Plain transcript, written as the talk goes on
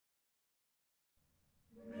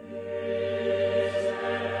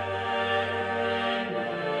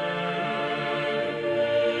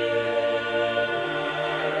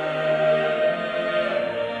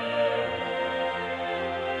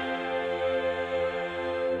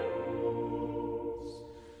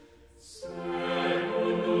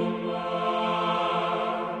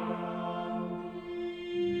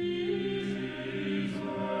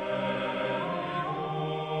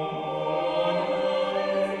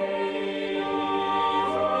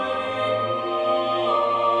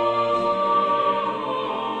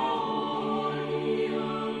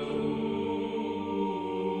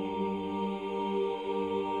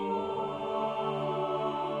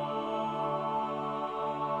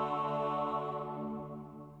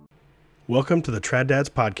Welcome to the Trad Dads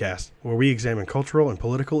podcast, where we examine cultural and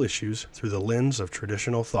political issues through the lens of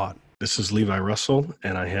traditional thought. This is Levi Russell,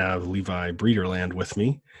 and I have Levi Breederland with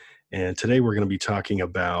me. And today we're going to be talking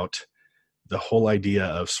about the whole idea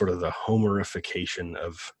of sort of the Homerification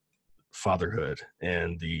of fatherhood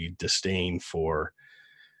and the disdain for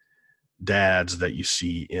dads that you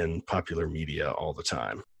see in popular media all the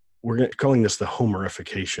time. We're calling this the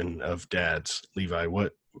Homerification of dads. Levi,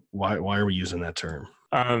 why are we using that term?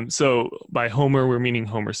 So by Homer, we're meaning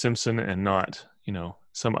Homer Simpson and not,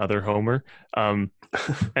 some other Homer.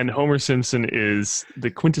 And Homer Simpson is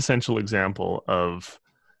the quintessential example of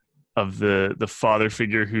the father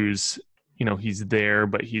figure who's, he's there,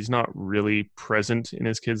 but he's not really present in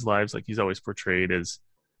his kids' lives. Like, he's always portrayed as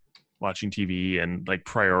watching TV and like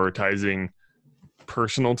prioritizing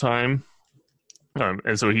personal time.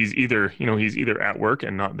 And so he's either at work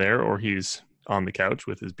and not there, or he's on the couch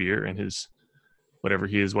with his beer and his whatever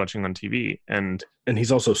he is watching on TV. And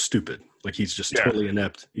he's also stupid. Like, he's just totally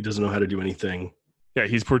inept. He doesn't know how to do anything. Yeah,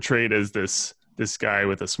 he's portrayed as this guy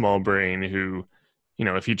with a small brain who,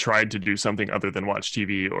 if he tried to do something other than watch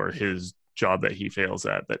TV or his job that he fails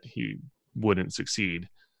at, that he wouldn't succeed.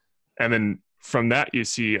 And then from that, you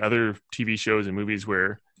see other TV shows and movies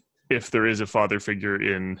where if there is a father figure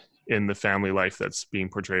in the family life that's being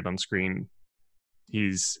portrayed on screen,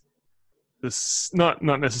 he's this not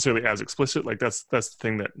necessarily as explicit. Like, that's the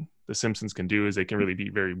thing that the Simpsons can do, is they can really be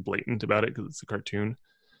very blatant about it because it's a cartoon.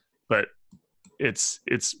 But it's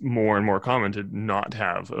more and more common to not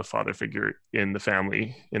have a father figure in the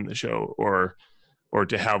family in the show, or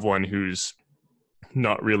to have one who's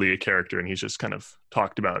not really a character and he's just kind of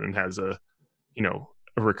talked about and has a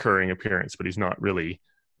recurring appearance, but he's not really,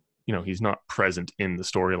 he's not present in the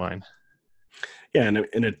storyline. Yeah,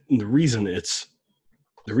 and the reason it's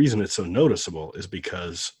so noticeable is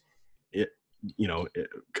because it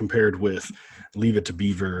compared with Leave It to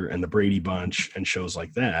Beaver and the Brady Bunch and shows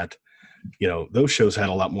like that, those shows had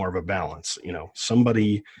a lot more of a balance.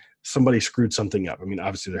 Somebody screwed something up. I mean,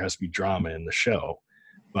 obviously there has to be drama in the show,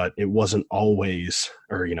 but it wasn't always,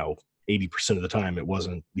 or 80% of the time, it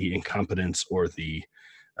wasn't the incompetence or the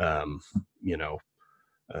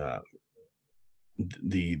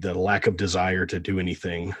the lack of desire to do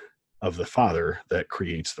anything of the father that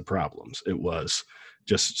creates the problems. It was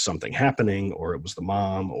just something happening, or it was the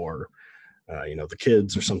mom, or the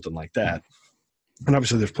kids, or something like that. And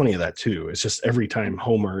obviously there's plenty of that too. It's just every time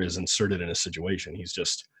Homer is inserted in a situation, he's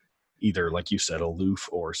just either, like you said, aloof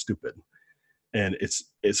or stupid. And so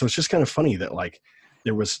it's just kind of funny that, like,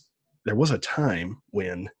 there was a time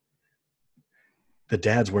when the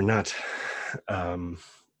dads were not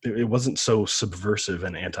it wasn't so subversive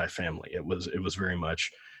and anti-family. It was very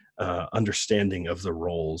much understanding of the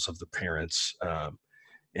roles of the parents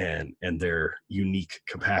and their unique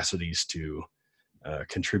capacities to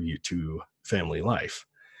contribute to family life.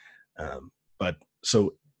 But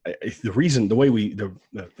so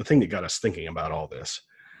the thing that got us thinking about all this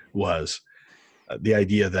was the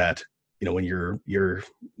idea that, when you're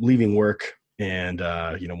leaving work and,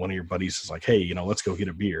 one of your buddies is like, hey, let's go get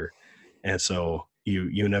a beer. And so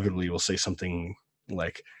you inevitably will say something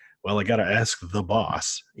like, well, I got to ask the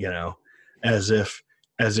boss, as if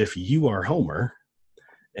you are Homer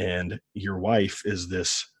and your wife is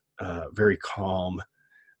this very calm,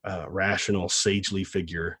 rational, sagely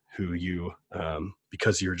figure who you,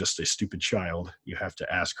 because you're just a stupid child, you have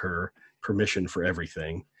to ask her permission for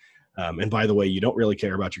everything. And by the way, you don't really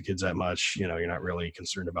care about your kids that much. You're not really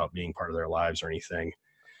concerned about being part of their lives or anything.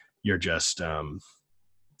 You're just kind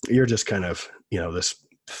of, this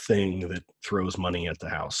thing that throws money at the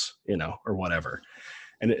house, or whatever.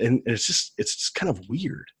 And it's just kind of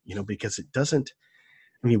weird, because it doesn't,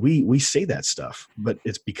 I mean, we say that stuff, but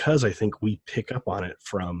it's because I think we pick up on it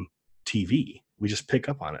from TV. We just pick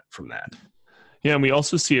up on it from that. Yeah. And we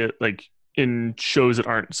also see it like in shows that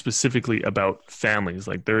aren't specifically about families.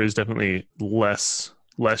 Like, there is definitely less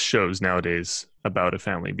shows nowadays about a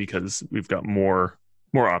family because we've got more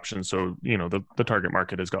options. So, the target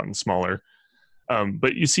market has gotten smaller.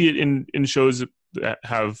 But you see it in shows that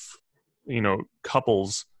have,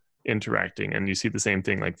 couples interacting, and you see the same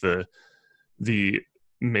thing, like the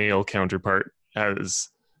male counterpart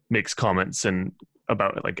makes comments and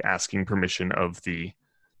about like asking permission of the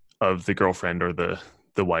girlfriend or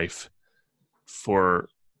the wife for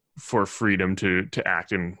freedom to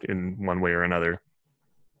act in one way or another.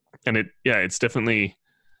 And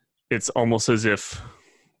it's almost as if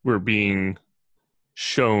we're being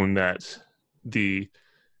shown that the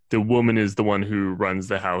woman is the one who runs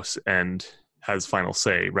the house and has final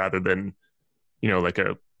say, rather than, like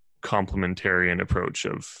a complementarian approach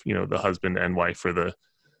of, the husband and wife, or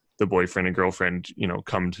the the boyfriend and girlfriend,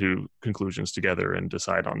 come to conclusions together and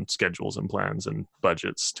decide on schedules and plans and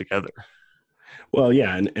budgets together. Well,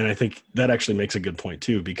 yeah, and I think that actually makes a good point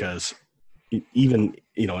too, because even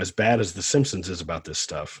as bad as The Simpsons is about this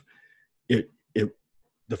stuff, it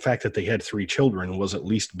the fact that they had 3 children was at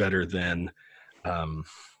least better than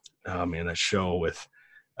that show with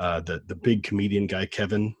the big comedian guy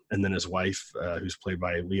Kevin, and then his wife, who's played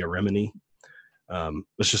by Leah Remini.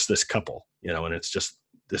 It's just this couple, and it's just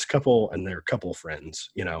this couple and their couple friends,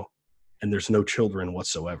 and there's no children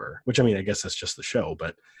whatsoever. Which, I mean, I guess that's just the show,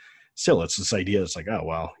 but still, it's this idea. It's like, oh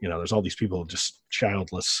well, there's all these people just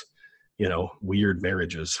childless, weird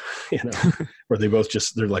marriages, where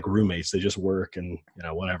they're like roommates. They just work and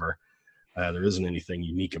whatever. There isn't anything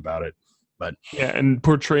unique about it. But yeah, and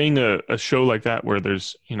portraying a show like that where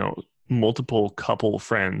there's multiple couple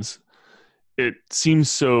friends, it seems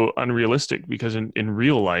so unrealistic, because in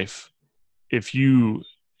real life, if you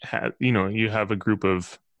have a group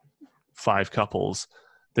of 5 couples,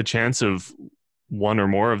 the chance of one or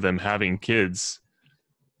more of them having kids,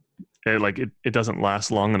 it doesn't last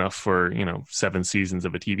long enough for 7 seasons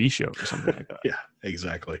of a TV show or something like that. Yeah,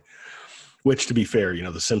 exactly. Which, to be fair,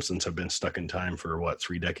 The Simpsons have been stuck in time for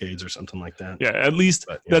 3 decades or something like that. Yeah, at least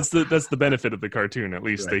that's the benefit of the cartoon. At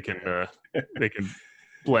least right. they can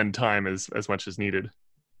blend time as much as needed.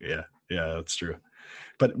 Yeah, that's true.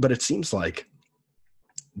 But it seems like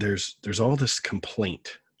there's all this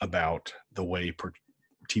complaint about the way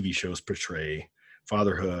TV shows portray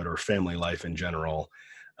fatherhood or family life in general,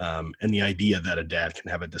 and the idea that a dad can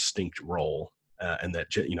have a distinct role, and that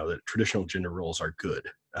that traditional gender roles are good.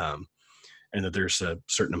 And that there's a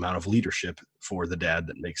certain amount of leadership for the dad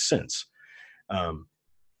that makes sense.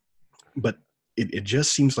 But it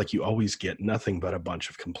just seems like you always get nothing but a bunch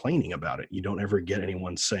of complaining about it. You don't ever get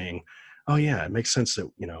anyone saying, oh yeah, it makes sense that,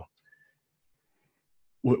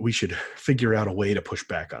 we should figure out a way to push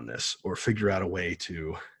back on this, or figure out a way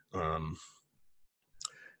to,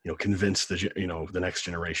 convince the next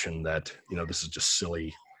generation that, this is just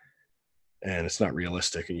silly and it's not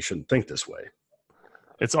realistic and you shouldn't think this way.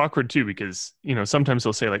 It's awkward too, because, sometimes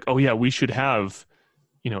they'll say like, oh yeah, we should have,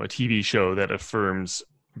 a TV show that affirms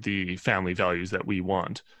the family values that we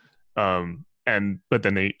want. But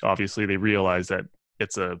then they realize that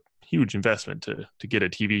it's a huge investment to get a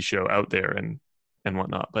TV show out there and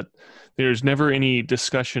whatnot. But there's never any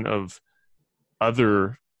discussion of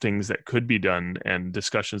other things that could be done and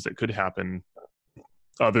discussions that could happen,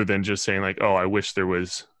 other than just saying like, oh, I wish there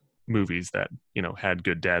was movies that, had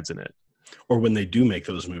good dads in it. Or when they do make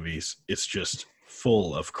those movies, it's just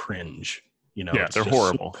full of cringe. Yeah, it's they're just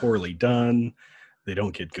horrible. So poorly done. They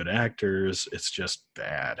don't get good actors. It's just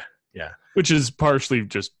bad. Yeah. Which is partially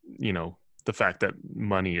just, the fact that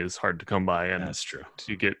money is hard to come by, and that's true.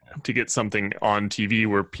 To get something on TV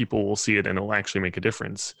where people will see it and it'll actually make a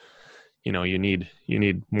difference, you need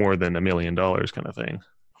more than $1 million kind of thing.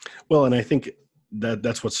 Well, and I think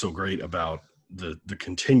that's what's so great about the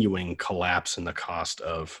continuing collapse in the cost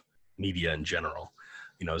of media in general.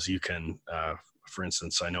 As you can, for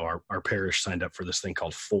instance, I know our parish signed up for this thing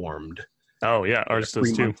called Formed. Oh yeah, ours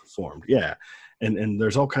does too. Formed, yeah, and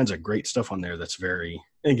there's all kinds of great stuff on there that's very,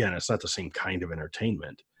 again, it's not the same kind of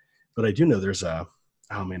entertainment, but I do know there's I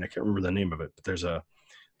can't remember the name of it, but there's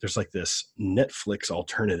like this Netflix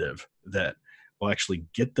alternative that will actually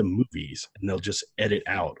get the movies and they'll just edit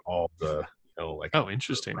out all the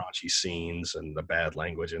interesting, raunchy scenes and the bad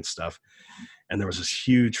language and stuff. And there was this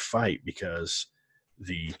huge fight because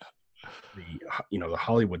the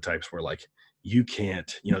Hollywood types were like, you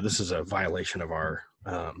can't, this is a violation of our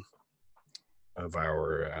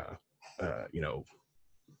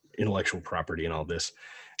intellectual property and all this.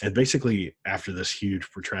 And basically, after this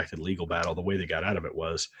huge protracted legal battle, the way they got out of it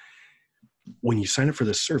was, when you sign up for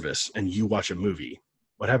this service and you watch a movie,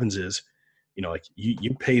 what happens is,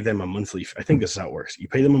 you pay them a monthly, I think this is how it works. You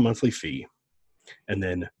pay them a monthly fee. And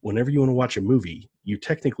then whenever you want to watch a movie, you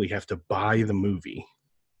technically have to buy the movie.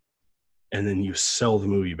 And then you sell the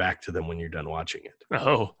movie back to them when you're done watching it.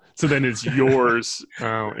 Oh, so then it's yours.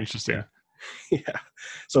 Oh, interesting. Yeah.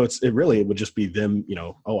 So it would just be them,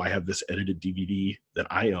 I have this edited DVD that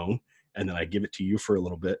I own, and then I give it to you for a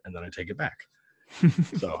little bit and then I take it back.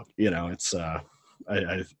 So, it's,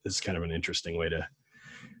 it's kind of an interesting way to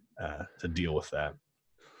deal with that.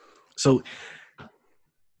 So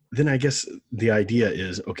then I guess the idea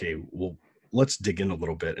is, okay, well, let's dig in a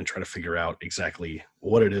little bit and try to figure out exactly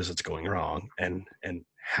what it is that's going wrong and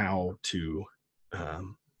how to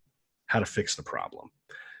fix the problem.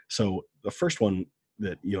 So the first one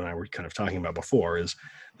that you and I were kind of talking about before is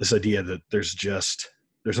this idea that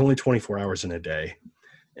there's only 24 hours in a day,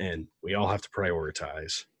 and we all have to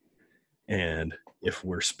prioritize. And if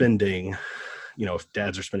we're spending, if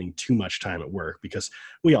dads are spending too much time at work, because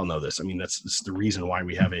we all know this. I mean, that's the reason why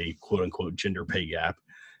we have a quote unquote gender pay gap,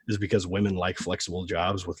 is because women like flexible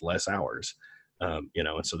jobs with less hours, and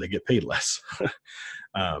so they get paid less.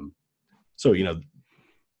 So,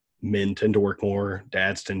 men tend to work more,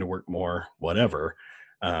 dads tend to work more, whatever.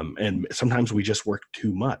 And sometimes we just work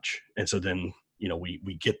too much. And so then,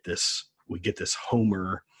 we get this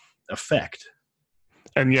Homer effect.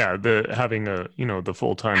 And yeah, the having the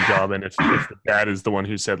full-time job, and if the dad is the one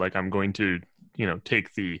who said, like, I'm going to,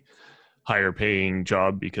 take the higher paying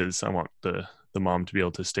job because I want the mom to be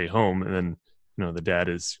able to stay home, and then, the dad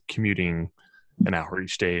is commuting an hour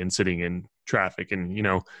each day and sitting in traffic. And,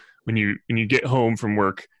 when you get home from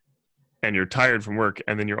work and you're tired from work,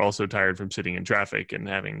 and then you're also tired from sitting in traffic and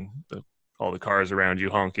having all the cars around you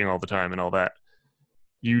honking all the time and all that,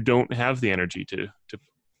 you don't have the energy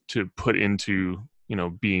to put into,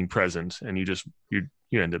 being present, and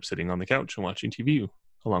you end up sitting on the couch and watching TV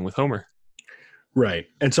along with Homer. Right.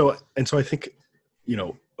 And so I think,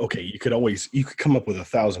 okay, you could come up with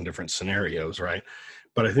 1,000 different scenarios, right?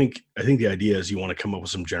 But I think the idea is you want to come up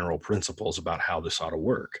with some general principles about how this ought to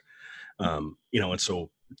work. And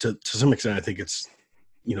so to some extent, I think it's,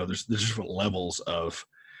 there's different levels of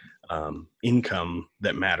income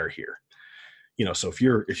that matter here. So if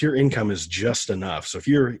your income is just enough, so if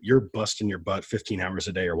you're busting your butt 15 hours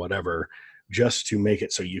a day or whatever, just to make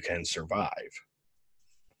it so you can survive,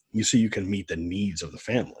 you can meet the needs of the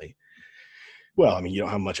family. Well, I mean, you don't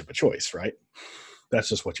have much of a choice, right? That's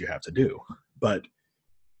just what you have to do. But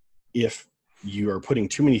if you are putting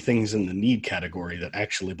too many things in the need category that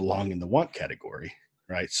actually belong in the want category,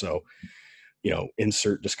 right? So,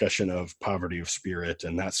 insert discussion of poverty of spirit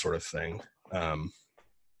and that sort of thing.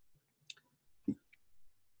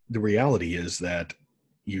 The reality is that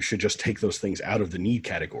you should just take those things out of the need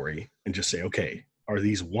category and just say, okay, are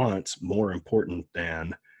these wants more important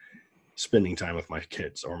than spending time with my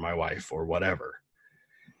kids or my wife or whatever?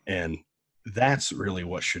 And that's really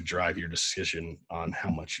what should drive your decision on how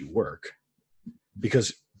much you work.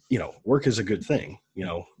 Because, work is a good thing.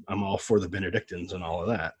 I'm all for the Benedictines and all of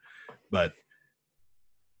that, but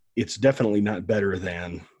it's definitely not better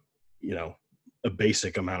than, a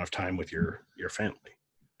basic amount of time with your family.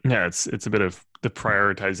 Yeah, it's a bit of the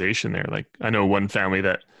prioritization there. Like, I know one family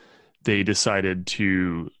that they decided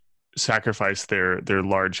to sacrifice their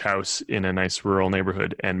large house in a nice rural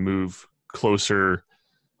neighborhood and move closer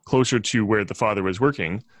to where the father was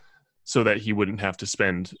working, so that he wouldn't have to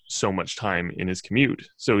spend so much time in his commute.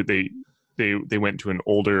 So they went to an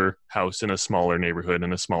older house in a smaller neighborhood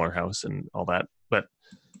and a smaller house and all that. But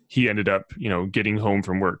he ended up, getting home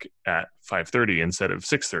from work at 5:30 instead of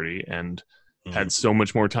 6:30, and had so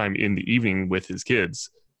much more time in the evening with his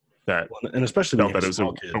kids and especially when you have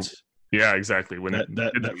small kids. Yeah, exactly. When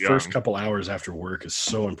that first couple hours after work is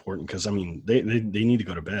so important, because I mean they need to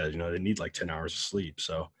go to bed. They need like 10 hours of sleep.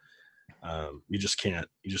 So you just can't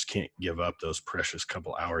give up those precious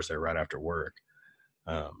couple hours there right after work.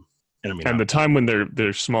 And the time when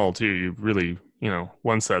they're small too, you really,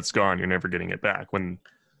 once that's gone, you're never getting it back. When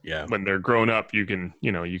they're grown up, you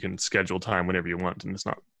can schedule time whenever you want, and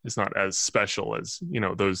it's not as special as,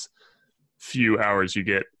 those few hours you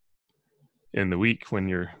get in the week when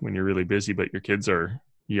you're really busy, but your kids are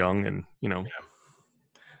young. And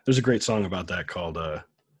there's a great song about that called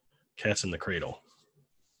Cats in the Cradle.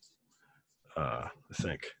 I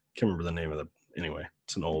think, can't remember the name of anyway,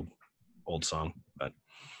 it's an old song, but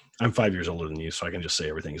I'm 5 years older than you, so I can just say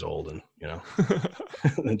everything's old, and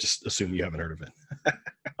and just assume you haven't heard of it.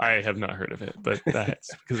 I have not heard of it, but that's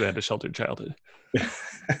because I had a sheltered childhood.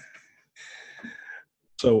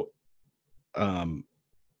 So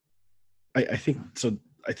I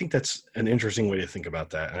think that's an interesting way to think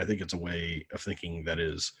about that, and I think it's a way of thinking that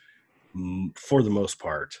is, for the most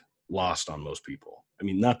part, lost on most people. I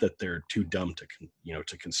mean, not that they're too dumb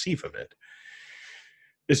to conceive of it.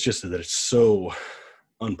 It's just that it's so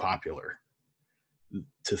unpopular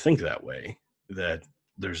to think that way, that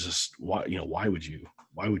there's just, why would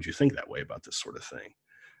you think that way about this sort of thing?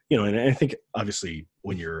 And I think obviously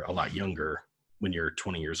when you're a lot younger, when you're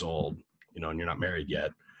 20 years old, and you're not married yet,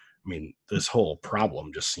 I mean, this whole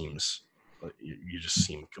problem just seems, you just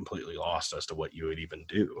seem completely lost as to what you would even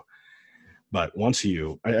do. But once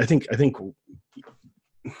I think, I don't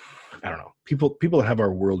know, people that have our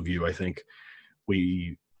worldview, I think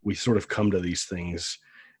we sort of come to these things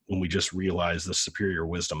when we just realize the superior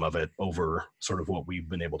wisdom of it over sort of what we've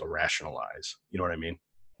been able to rationalize. You know what I mean?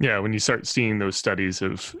 Yeah. When you start seeing those studies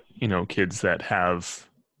of, kids that have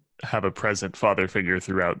a present father figure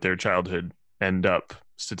throughout their childhood end up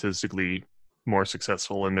statistically more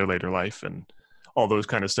successful in their later life, and all those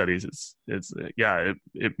kind of studies.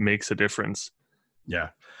 It makes a difference. Yeah.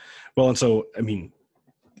 Well, and so, I mean,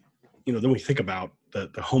 then we think about the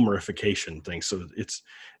homerification thing. So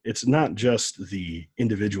it's not just the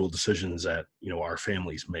individual decisions that, our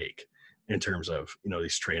families make in terms of,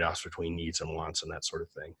 these trade-offs between needs and wants and that sort of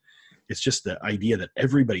thing. It's just the idea that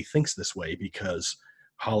everybody thinks this way because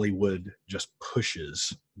Hollywood just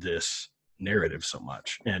pushes this narrative so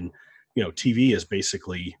much. And, TV is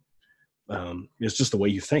basically, it's just the way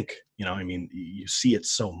you think, you see it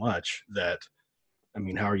so much that,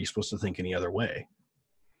 how are you supposed to think any other way?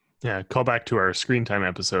 Yeah. Call back to our screen time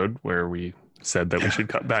episode where we said that we should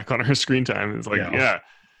cut back on our screen time. It's like,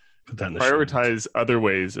 put that in the prioritize other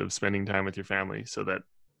ways of spending time with your family so that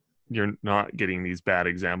you're not getting these bad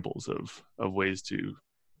examples of ways to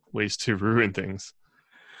ruin things.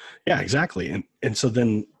 Yeah, exactly. And so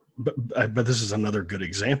then, but this is another good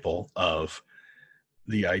example of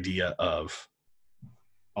the idea of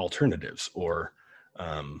alternatives, or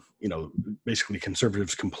basically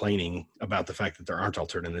conservatives complaining about the fact that there aren't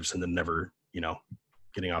alternatives and then never,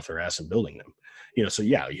 getting off their ass and building them. So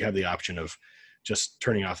yeah, you have the option of just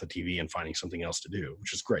turning off the TV and finding something else to do,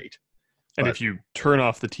 which is great. And if you turn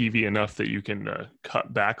off the TV enough that you can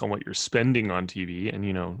cut back on what you're spending on TV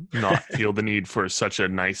and, not feel the need for such a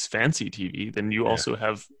nice fancy TV, then you also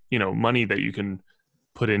have, money that you can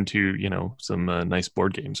put into, some nice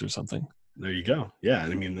board games or something. There you go. Yeah.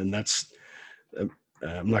 And that's,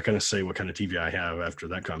 I'm not going to say what kind of TV I have after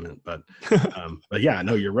that comment, but yeah,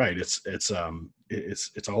 no, you're right. It's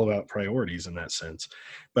all about priorities in that sense.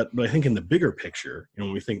 But I think in the bigger picture,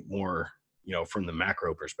 when we think more, from the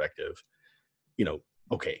macro perspective,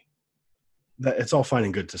 okay, that it's all fine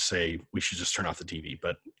and good to say we should just turn off the TV,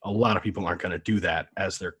 but a lot of people aren't going to do that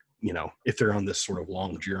as they're, if they're on this sort of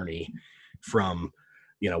long journey from,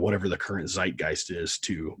 whatever the current zeitgeist is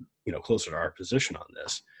to, closer to our position on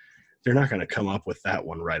this. They're not going to come up with that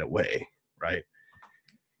one right away, right?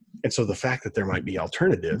 And so the fact that there might be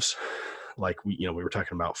alternatives, like we were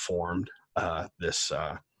talking about Formed, this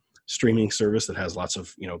streaming service that has lots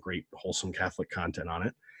of great wholesome Catholic content on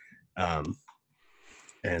it,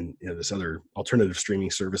 and this other alternative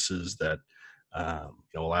streaming services that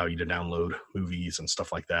allow you to download movies and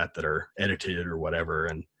stuff like that are edited or whatever,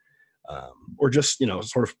 and or just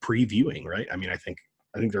sort of previewing, right? I think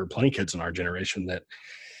there are plenty of kids in our generation that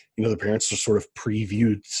the parents just sort of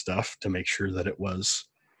previewed stuff to make sure that it was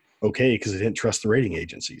okay because they didn't trust the rating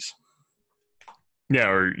agencies. Yeah,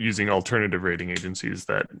 or using alternative rating agencies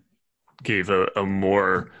that gave a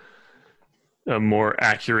more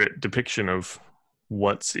accurate depiction of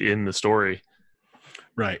what's in the story.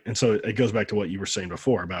 Right. And so it goes back to what you were saying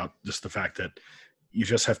before about just the fact that you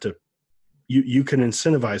just have to, you can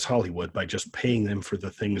incentivize Hollywood by just paying them for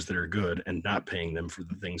the things that are good and not paying them for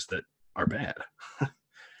the things that are bad.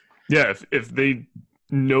 Yeah, if they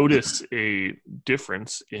notice a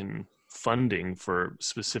difference in funding for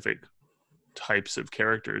specific types of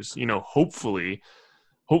characters, hopefully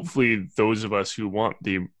those of us who want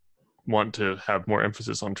to have more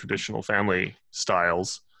emphasis on traditional family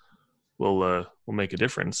styles will make a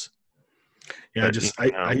difference. Yeah,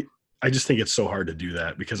 I just think it's so hard to do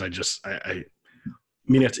that because I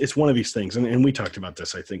mean it's one of these things, and we talked about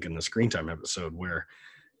this I think in the Screen Time episode where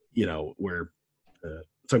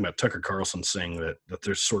talking about Tucker Carlson saying that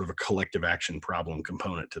there's sort of a collective action problem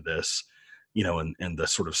component to this, and the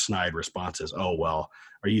sort of snide response is, oh, well,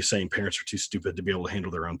 are you saying parents are too stupid to be able to handle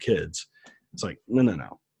their own kids? It's like,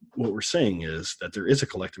 no. What we're saying is that there is a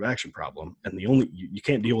collective action problem, and you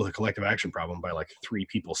can't deal with a collective action problem by like 3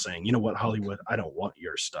 people saying, you know what, Hollywood, I don't want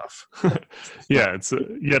your stuff. Yeah, it's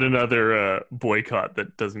yet another boycott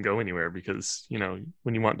that doesn't go anywhere because,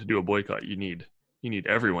 when you want to do a boycott, you need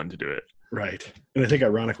everyone to do it. Right. And I think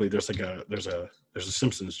ironically, there's a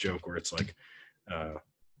Simpsons joke where it's like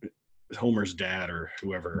Homer's dad or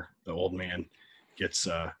whoever, the old man, gets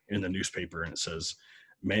in the newspaper and it says,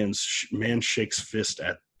 man shakes fist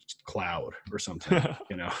at cloud or something.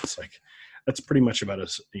 It's like, that's pretty much about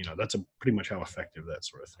us. That's pretty much how effective that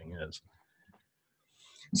sort of thing is.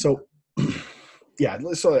 So yeah.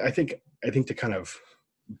 So I think to kind of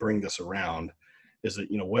bring this around is that,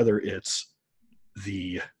 whether it's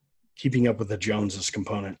the keeping up with the Joneses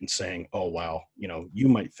component and saying, oh, wow, you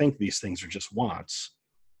might think these things are just wants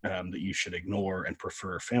that you should ignore and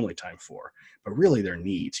prefer family time for, but really they're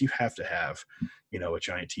needs. You have to have, a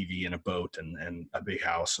giant TV and a boat and a big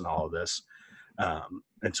house and all of this.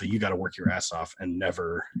 And so you got to work your ass off and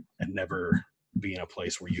never be in a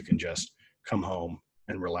place where you can just come home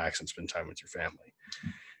and relax and spend time with your family.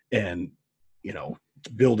 And,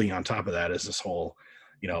 building on top of that is this whole,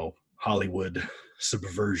 Hollywood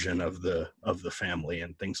subversion of the family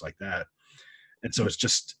and things like that. And so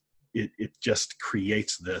it just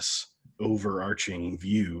creates this overarching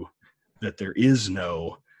view that there is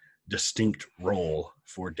no distinct role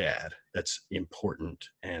for dad that's important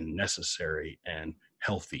and necessary and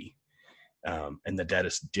healthy, and that dad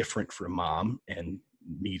is different from mom and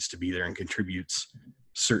needs to be there and contributes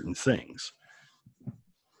certain things.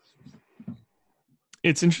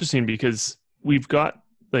 It's interesting because we've got,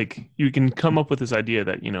 like, you can come up with this idea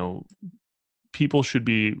that, you know, kids should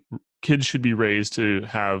be raised to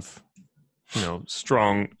have, you know,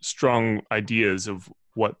 strong ideas of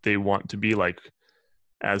what they want to be like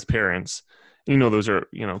as parents. You know, those are,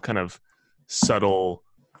 you know, kind of subtle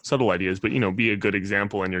ideas, but, you know, be a good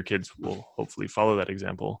example and your kids will hopefully follow that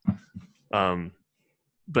example.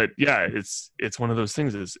 But yeah, it's one of those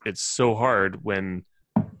things, it's so hard when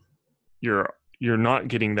you're not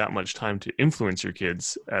getting that much time to influence your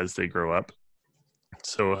kids as they grow up.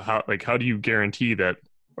 So how do you guarantee that,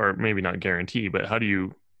 or maybe not guarantee, but how do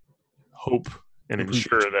you hope and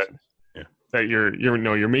ensure that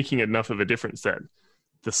you're making enough of a difference that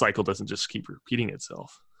the cycle doesn't just keep repeating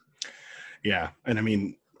itself? Yeah. And I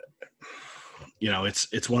mean, you know,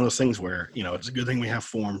 it's one of those things where, you know, it's a good thing we have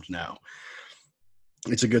Formed now.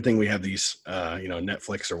 It's a good thing we have these, you know,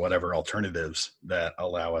 Netflix or whatever alternatives that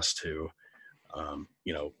allow us to,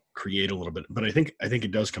 you know, create a little bit. But I think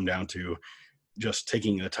it does come down to just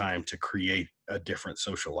taking the time to create a different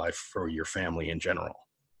social life for your family in general.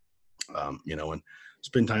 You know, and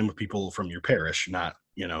spend time with people from your parish, not,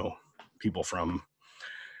 you know, people from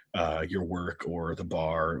your work or the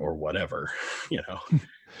bar or whatever, you know,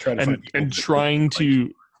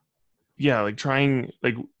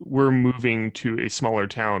 we're moving to a smaller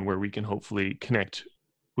town where we can hopefully connect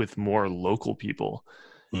with more local people.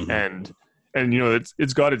 Mm-hmm. And, you know,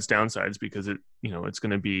 it's got its downsides because it's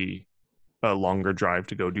going to be a longer drive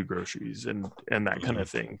to go do groceries and that kind of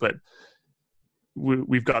thing. But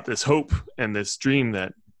we've got this hope and this dream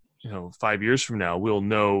that, you know, 5 years from now, we'll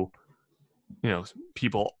know, you know,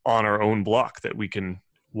 people on our own block that we can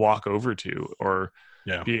walk over to, or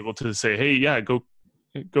be able to say, hey, yeah, go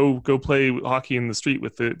play hockey in the street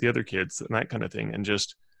with the other kids and that kind of thing. And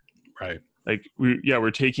just like,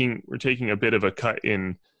 we're taking a bit of a cut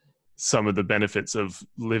in some of the benefits of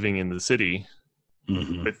living in the city,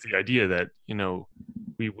 mm-hmm. with the idea that, you know,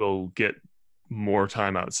 we will get more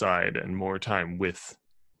time outside and more time with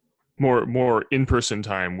more in-person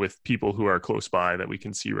time with people who are close by that we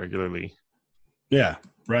can see regularly. Yeah.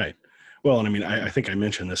 Right. Well, and I mean, I think I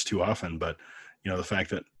mentioned this too often, but, you know, the fact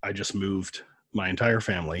that I just moved my entire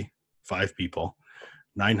family, 5 people,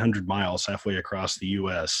 900 miles halfway across the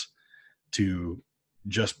US to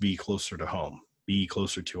just be closer to home, be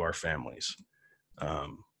closer to our families,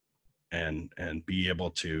 and be able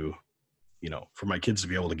to, you know, for my kids to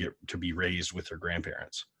be able to get to be raised with their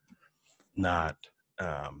grandparents, not,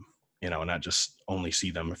 you know, not just only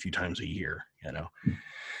see them a few times a year, you know.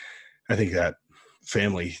 I think that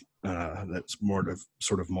family, that's more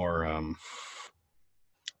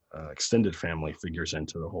extended family figures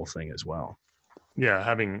into the whole thing as well. Yeah,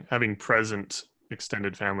 having present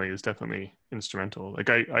extended family is definitely instrumental. Like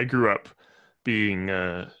I grew up being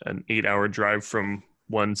an 8-hour drive from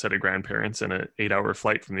one set of grandparents and an 8-hour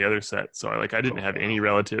flight from the other set. So I didn't have any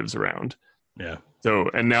relatives around. Yeah. So,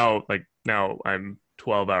 and now I'm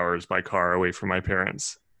 12 hours by car away from my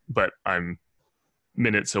parents, but I'm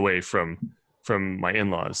minutes away from my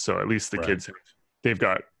in-laws. So at least the kids, they've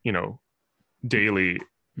got, you know, daily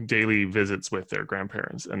visits with their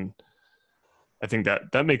grandparents. And I think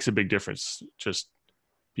that makes a big difference, just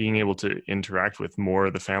being able to interact with more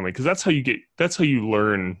of the family. Cause that's how you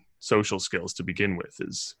learn social skills to begin with,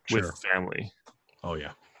 is with family. Oh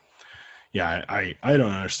yeah. Yeah. I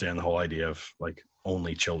don't understand the whole idea of like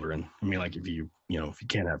only children. I mean, like if you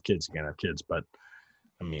can't have kids, you can't have kids, but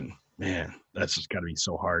I mean, man, that's just gotta be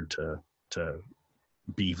so hard to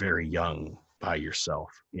be very young by yourself,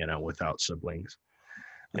 you know, without siblings.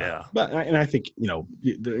 Yeah. But I think, you know,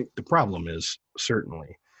 the problem is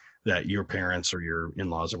certainly that your parents or your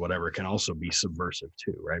in-laws or whatever can also be subversive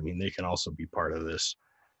too, right? I mean, they can also be part of this,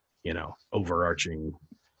 you know, overarching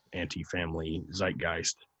anti-family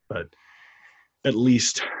zeitgeist, but at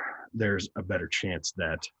least there's a better chance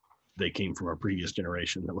that they came from a previous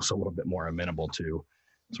generation that was a little bit more amenable to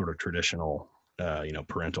sort of traditional, you know,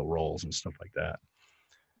 parental roles and stuff like that.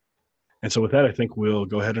 And so with that, I think we'll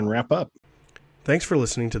go ahead and wrap up. Thanks for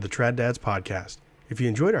listening to the Trad Dads podcast. If you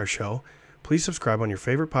enjoyed our show, please subscribe on your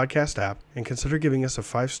favorite podcast app and consider giving us a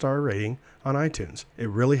 5-star rating on iTunes. It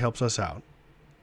really helps us out.